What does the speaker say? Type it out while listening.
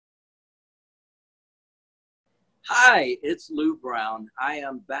Hi, it's Lou Brown. I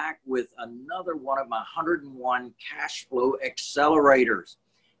am back with another one of my 101 cash flow accelerators.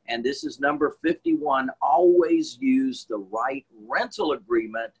 And this is number 51. Always use the right rental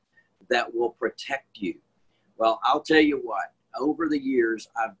agreement that will protect you. Well, I'll tell you what, over the years,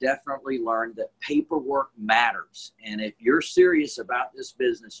 I've definitely learned that paperwork matters. And if you're serious about this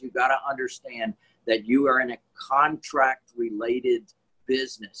business, you've got to understand that you are in a contract related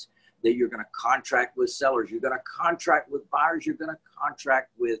business, that you're going to contract with sellers, you're going to contract with buyers, you're going to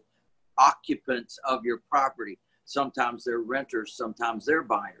contract with occupants of your property. Sometimes they're renters, sometimes they're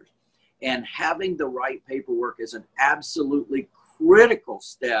buyers. And having the right paperwork is an absolutely critical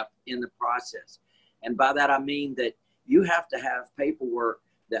step in the process. And by that, I mean that you have to have paperwork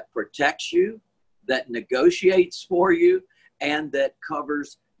that protects you, that negotiates for you, and that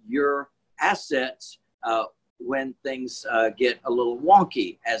covers your assets when things get a little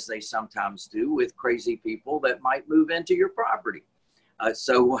wonky, as they sometimes do with crazy people that might move into your property.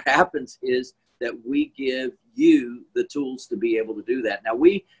 So what happens is that we give you the tools to be able to do that. Now,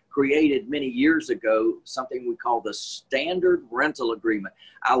 we created many years ago something we call the standard rental agreement.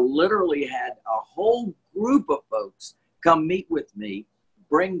 I literally had a whole group of folks come meet with me,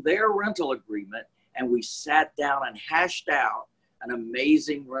 bring their rental agreement, and we sat down and hashed out an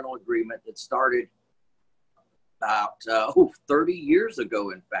amazing rental agreement that started about 30 years ago,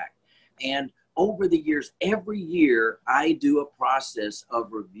 in fact. And over the years, every year, I do a process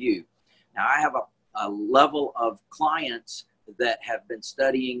of review. Now, I have a level of clients that have been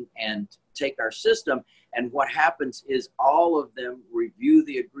studying and take our system. And what happens is all of them review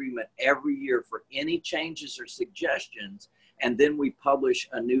the agreement every year for any changes or suggestions. And then we publish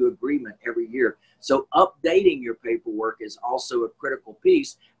a new agreement every year. So updating your paperwork is also a critical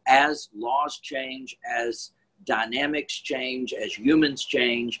piece as laws change, as dynamics change, as humans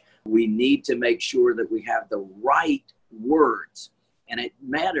change. We need to make sure that we have the right words. And it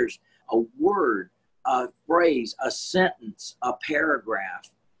matters. A word, a phrase, a sentence, a paragraph.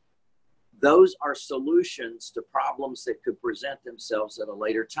 Those are solutions to problems that could present themselves at a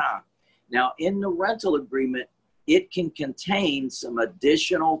later time. Now, in the rental agreement, it can contain some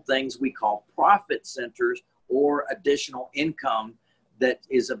additional things we call profit centers or additional income that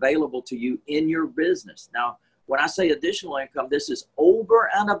is available to you in your business. Now, when I say additional income, this is over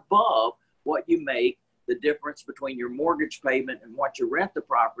and above what you make, the difference between your mortgage payment and what you rent the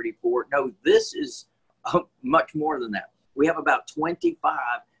property for. No, this is much more than that. We have about 25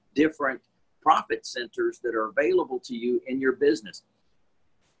 different profit centers that are available to you in your business.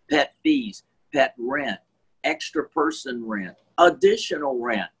 Pet fees, pet rent, extra person rent, additional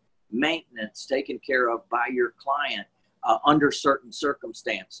rent, maintenance taken care of by your client under certain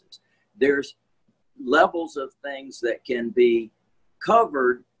circumstances. There's levels of things that can be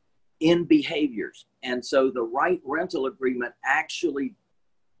covered in behaviors. And so the right rental agreement actually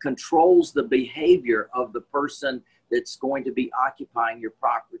controls the behavior of the person that's going to be occupying your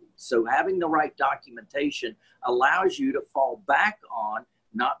property. So having the right documentation allows you to fall back on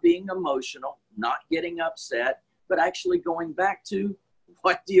not being emotional, not getting upset, but actually going back to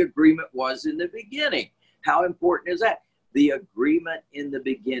what the agreement was in the beginning. How important is that? The agreement in the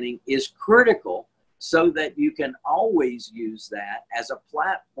beginning is critical so that you can always use that as a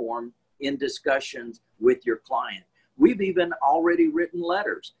platform in discussions with your client. We've even already written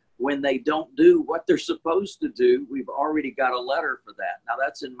letters. When they don't do what they're supposed to do, we've already got a letter for that. Now,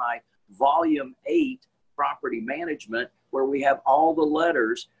 that's in my volume 8, Property Management, where we have all the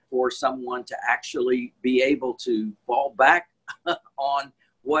letters for someone to actually be able to fall back on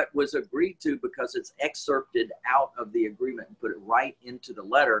what was agreed to, because it's excerpted out of the agreement and put it right into the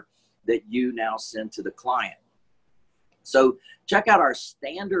letter that you now send to the client. So check out our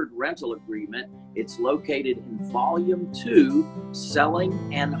standard rental agreement. It's located in volume 2,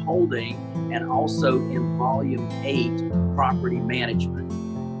 Selling and Holding, and also in volume 8, Property Management.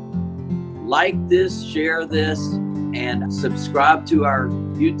 Like this, share this, and subscribe to our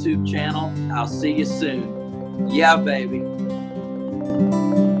YouTube channel. I'll see you soon. Yeah, baby.